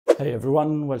Hey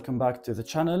everyone, welcome back to the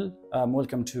channel.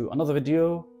 Welcome to another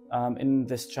video. In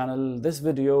this channel, this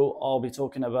video, I'll be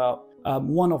talking about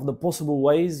one of the possible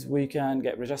ways we can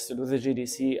get registered with the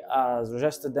GDC as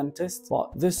registered dentist. But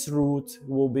this route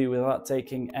will be without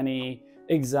taking any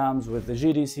exams with the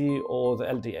GDC or the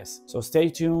LDS. So stay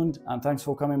tuned and thanks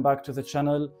for coming back to the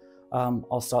channel.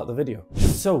 I'll start the video.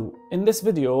 So in this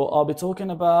video, I'll be talking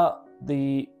about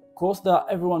the course that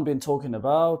everyone been talking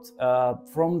about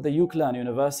from the UCLAN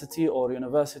University or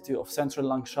University of Central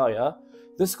Lancashire.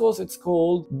 This course, it's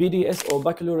called BDS or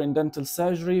Bachelor in Dental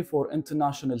Surgery for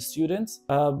international students.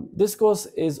 This course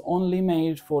is only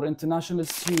made for international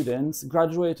students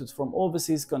graduated from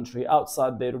overseas country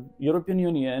outside the European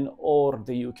Union or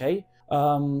the UK.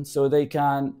 So they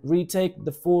can retake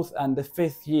the 4th and the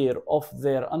 5th year of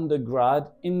their undergrad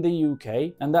in the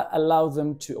UK, and that allows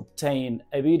them to obtain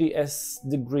a BDS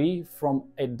degree from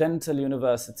a dental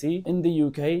university in the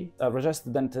UK, a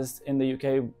registered dentist in the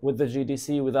UK with the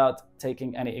GDC without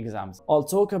taking any exams. I'll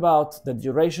talk about the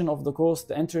duration of the course,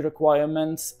 the entry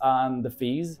requirements and the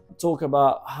fees, talk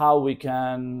about how we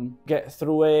can get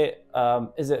through it,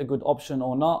 is it a good option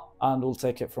or not, and we'll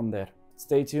take it from there.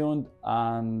 Stay tuned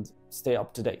and stay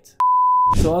up to date.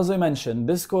 So as I mentioned,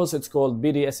 this course, it's called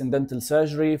BDS in Dental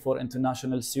Surgery for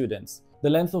international students. The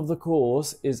length of the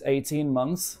course is 18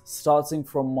 months, starting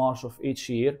from March of each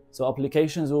year. So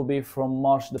applications will be from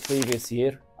March the previous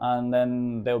year, and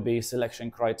then there'll be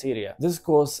selection criteria. This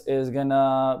course is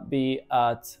gonna be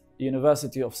at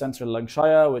University of Central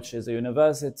Lancashire, which is a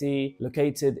university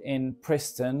located in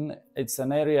Preston. It's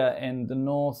an area in the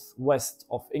northwest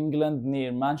of England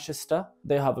near Manchester.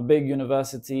 They have a big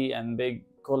university and big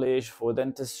college for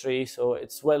dentistry, so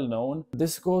it's well known.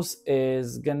 This course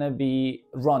is gonna be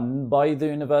run by the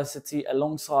university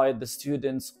alongside the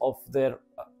students of their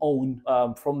own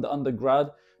from the undergrad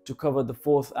to cover the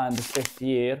 4th and the 5th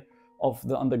year of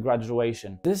the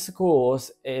undergraduation. This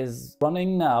course is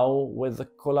running now with a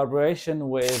collaboration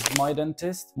with My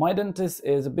Dentist. My Dentist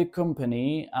is a big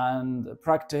company and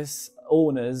practice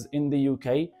owners in the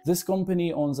UK. This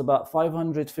company owns about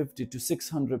 550 to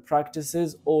 600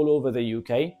 practices all over the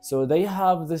UK. So they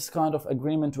have this kind of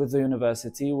agreement with the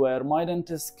university where My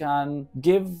Dentist can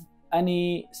give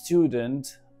any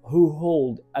student who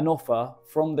hold an offer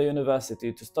from the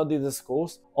university to study this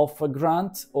course of a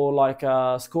grant or like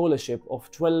a scholarship of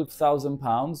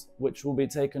 £12,000, which will be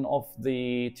taken off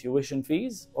the tuition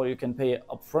fees, or you can pay it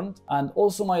upfront. And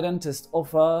also My Dentist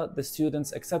offer the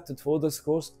students accepted for this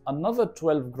course another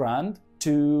 12 grand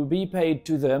to be paid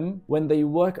to them when they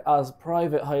work as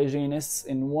private hygienists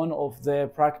in one of their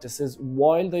practices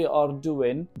while they are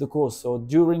doing the course. So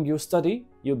during your study,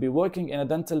 you'll be working in a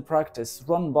dental practice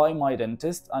run by My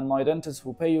Dentist, and My Dentist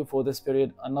will pay you for this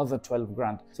period another 12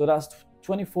 grand. So that's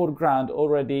 24 grand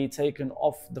already taken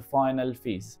off the final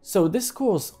fees. So this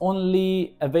course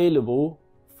only available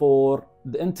for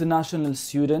the international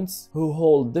students who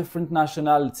hold different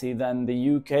nationality than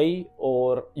the UK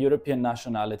or European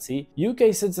nationality.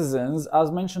 UK citizens, as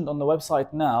mentioned on the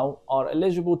website now, are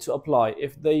eligible to apply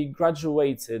if they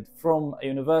graduated from a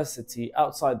university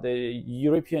outside the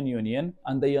European Union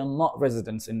and they are not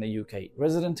residents in the UK.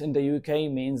 Resident in the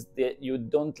UK means that you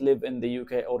don't live in the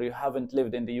UK or you haven't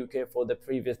lived in the UK for the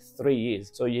previous 3 years.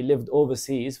 So you lived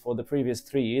overseas for the previous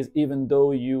 3 years, even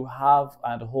though you have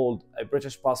and hold a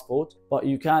British passport. But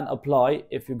you can apply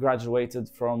if you graduated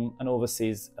from an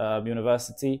overseas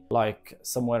university, like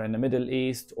somewhere in the Middle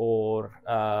East or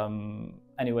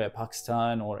anywhere,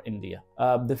 Pakistan or India.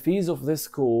 The fees of this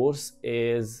course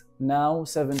is now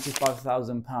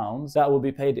 £75,000. That will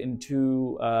be paid in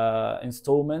 2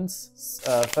 installments,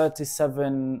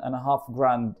 37.5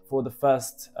 grand for the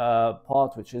first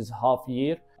part, which is half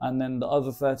year, and then the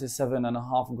other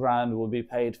 37.5 grand will be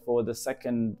paid for the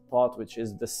second part, which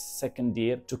is the second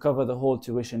year, to cover the whole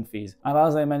tuition fees. And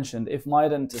as I mentioned, if My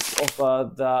Dentist offer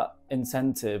that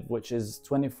incentive, which is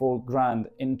 24 grand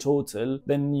in total,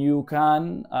 then you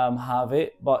can have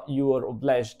it, but you are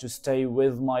obliged to stay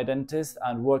with My Dentist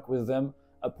and work with them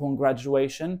upon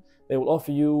graduation. They will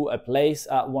offer you a place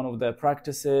at one of their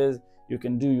practices. You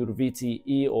can do your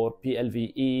VTE or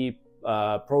PLVE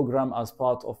program as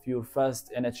part of your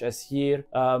first NHS year.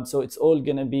 So it's all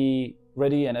gonna be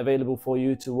ready and available for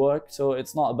you to work. So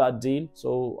it's not a bad deal.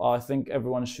 So I think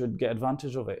everyone should get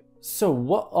advantage of it. So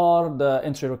what are the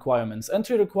entry requirements?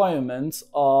 Entry requirements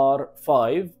are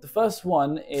 5. The first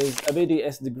one is a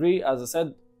BDS degree, as I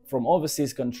said, from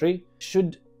overseas country.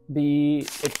 Should be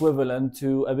equivalent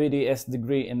to a BDS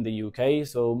degree in the UK.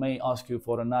 So may ask you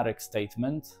for a NARIC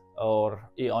statement. or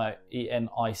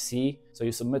ENIC. So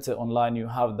you submit it online, you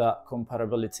have that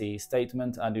comparability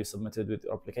statement, and you submit it with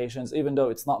your applications. Even though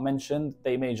it's not mentioned,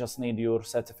 they may just need your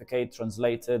certificate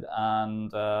translated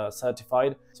and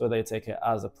certified, so they take it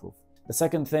as a proof. The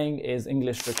second thing is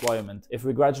English requirement. If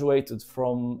we graduated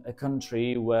from a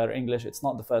country where English it's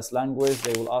not the first language,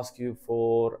 they will ask you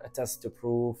for a test to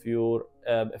prove your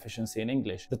efficiency in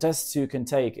English. The tests you can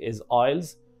take is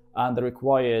IELTS, and the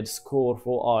required score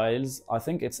for IELTS, I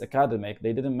think it's academic,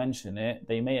 they didn't mention it.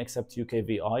 They may accept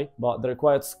UKVI, but the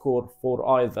required score for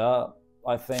either,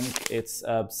 I think it's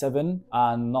 7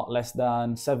 and not less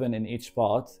than 7 in each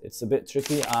part. It's a bit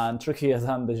tricky and trickier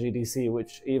than the GDC,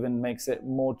 which even makes it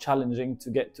more challenging to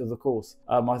get to the course.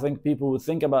 I think people would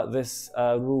think about this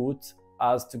route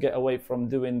as to get away from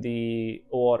doing the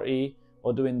ORE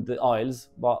or doing the IELTS,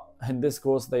 but in this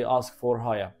course they ask for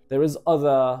higher. There is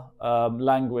other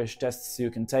language tests you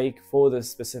can take for this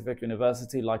specific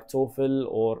university, like TOEFL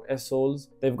or ESOLs.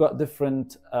 They've got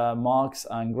different marks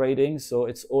and grading, so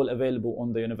it's all available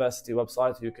on the university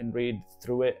website. You can read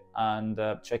through it and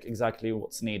check exactly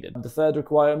what's needed. The third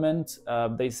requirement,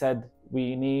 they said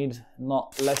we need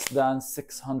not less than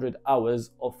 600 hours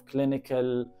of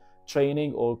clinical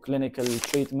training or clinical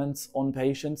treatments on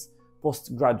patients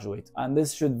postgraduate, and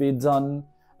this should be done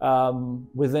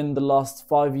within the last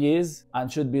 5 years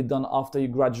and should be done after your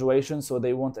graduation, so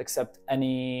they won't accept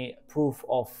any proof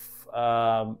of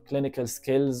clinical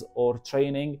skills or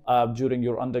training during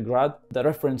your undergrad. The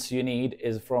reference you need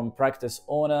is from practice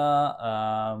owner,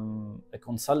 a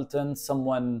consultant,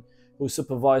 someone who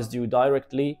supervised you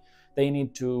directly. They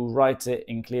need to write it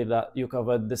in clear that you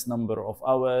covered this number of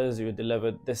hours, you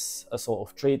delivered this sort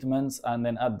of treatments, and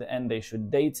then at the end they should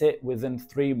date it within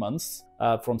 3 months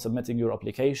from submitting your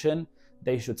application.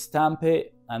 They should stamp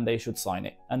it and they should sign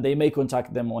it, and they may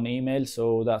contact them on email,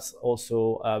 so that's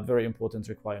also a very important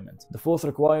requirement. The fourth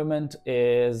requirement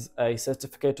is a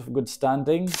certificate of good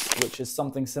standing, which is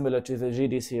something similar to the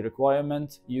GDC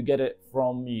requirement. You get it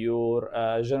from your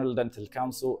General Dental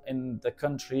Council in the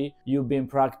country you've been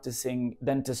practicing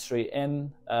dentistry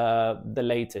in the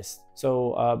latest.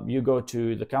 So you go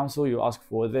to the council, you ask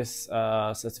for this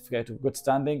certificate of good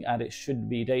standing, and it should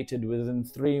be dated within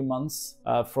 3 months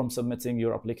from submitting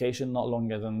your application, not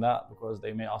longer than that, because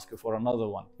they may ask you for another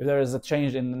one. If there is a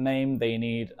change in the name, they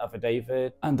need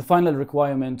affidavit. And the final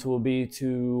requirement will be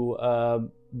to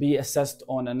be assessed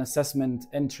on an assessment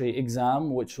entry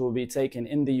exam, which will be taken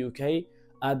in the UK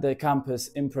at the campus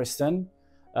in Preston,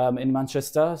 in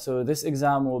Manchester. So this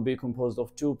exam will be composed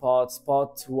of 2 parts.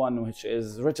 Part 1, which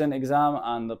is written exam,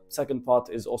 and the second part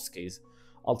is OSCEs.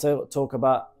 I'll talk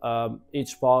about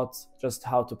each part, just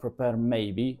how to prepare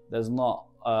maybe. There's not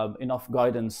enough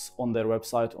guidance on their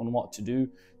website on what to do.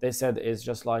 They said it's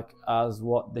just like as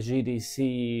what the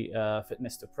GDC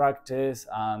fitness to practice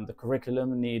and the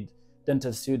curriculum need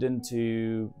dental student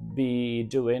to be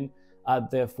doing at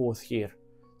their 4th year.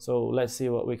 So let's see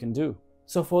what we can do.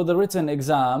 So for the written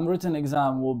exam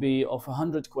will be of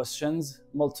 100 questions,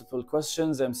 multiple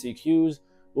questions, MCQs,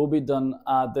 will be done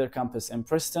at their campus in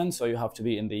Preston, so you have to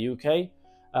be in the UK.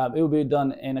 It will be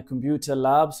done in a computer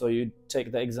lab, so you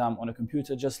take the exam on a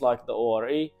computer just like the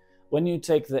ORE. When you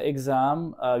take the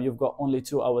exam, you've got only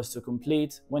 2 hours to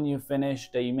complete. When you finish,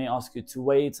 they may ask you to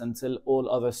wait until all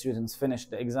other students finish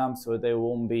the exam, so there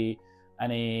won't be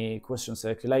any question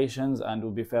circulations and will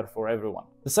be fair for everyone.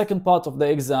 The second part of the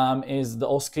exam is the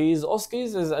OSCEs.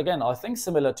 OSCEs is, again, I think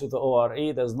similar to the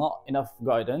ORE. There's not enough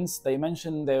guidance. They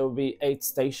mentioned there will be 8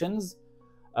 stations,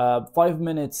 5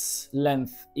 minutes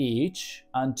length each,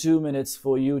 and 2 minutes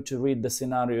for you to read the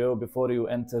scenario before you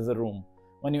enter the room.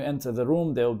 When you enter the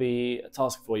room, there will be a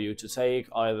task for you to take,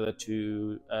 either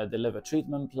to deliver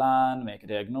treatment plan, make a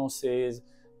diagnosis,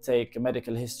 take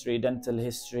medical history, dental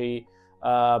history,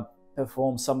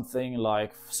 perform something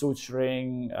like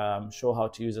suturing, show how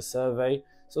to use a survey.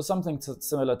 So something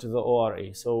similar to the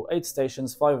ORE. So 8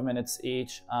 stations, 5 minutes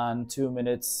each, and 2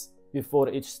 minutes before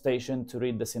each station to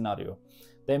read the scenario.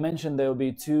 They mentioned there will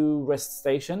be 2 rest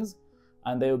stations,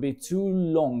 and there will be 2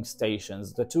 long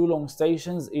stations. The 2 long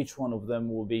stations, each one of them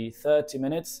will be 30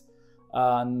 minutes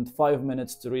and 5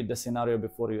 minutes to read the scenario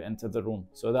before you enter the room.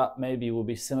 So that maybe will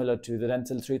be similar to the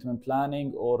dental treatment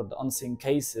planning or the unseen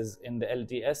cases in the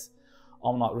LDS.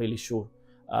 I'm not really sure.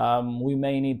 We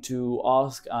may need to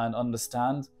ask and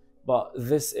understand, but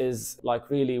this is like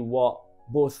really what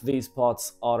both these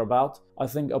parts are about. I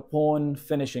think upon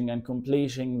finishing and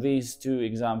completing these 2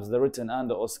 exams, the written and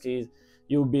the OSCEs,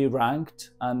 you'll be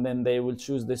ranked, and then they will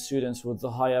choose the students with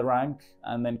the higher rank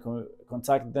and then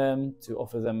contact them to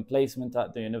offer them placement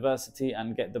at the university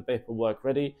and get the paperwork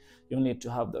ready. You'll need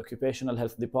to have the occupational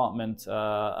health department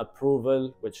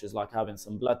approval, which is like having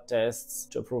some blood tests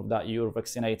to prove that you're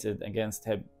vaccinated against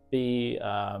Hep B,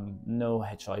 no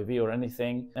HIV or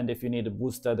anything. And if you need a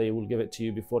booster, they will give it to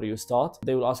you before you start.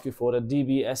 They will ask you for a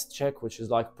DBS check, which is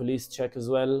like police check as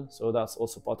well, so that's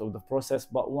also part of the process,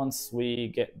 but once we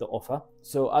get the offer.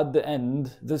 So at the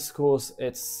end, this course,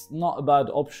 it's not a bad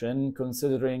option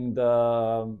considering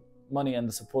the money and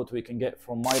the support we can get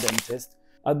from my dentist.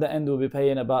 At the end, we'll be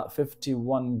paying about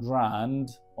 51 grand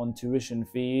on tuition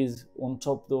fees. On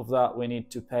top of that, we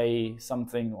need to pay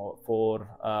something for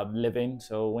living,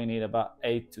 so we need about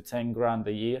 8 to 10 grand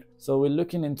a year. So we're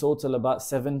looking in total about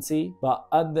 70, but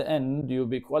at the end, you'll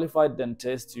be qualified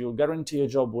dentist. You'll guarantee a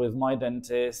job with my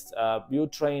dentist. Your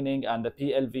training and the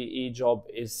PLVE job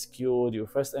is secured. Your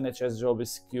first NHS job is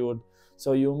secured.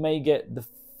 So you may get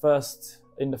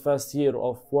in the first year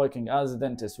of working as a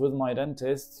dentist with my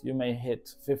dentist, you may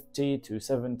hit 50 to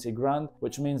 70 grand,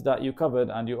 which means that you covered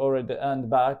and you already earned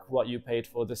back what you paid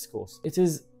for this course. It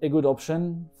is a good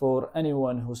option for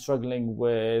anyone who's struggling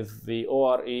with the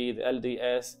ORE, the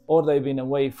LDS, or they've been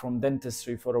away from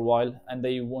dentistry for a while and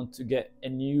they want to get a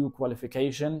new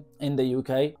qualification in the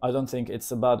UK. I don't think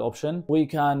it's a bad option. We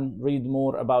can read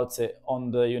more about it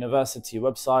on the university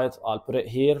website. I'll put it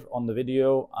here on the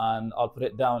video and I'll put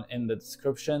it down in the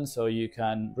description so you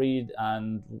can read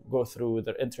and go through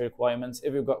the entry requirements.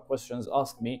 If you've got questions,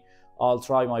 ask me. I'll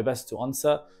try my best to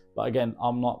answer. But again,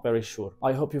 I'm not very sure.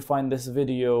 I hope you find this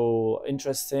video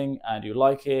interesting and you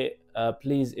like it.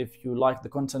 Please, if you like the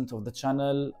content of the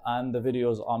channel and the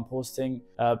videos I'm posting,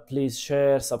 please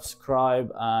share,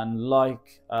 subscribe and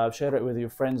like. Share it with your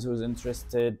friends who's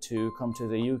interested to come to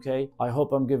the UK. I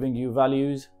hope I'm giving you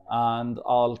values and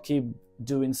I'll keep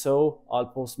doing so. I'll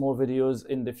post more videos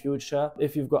in the future.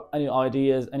 If you've got any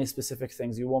ideas, any specific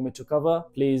things you want me to cover,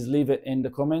 please leave it in the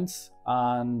comments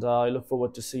and I look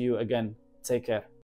forward to see you again. Take care.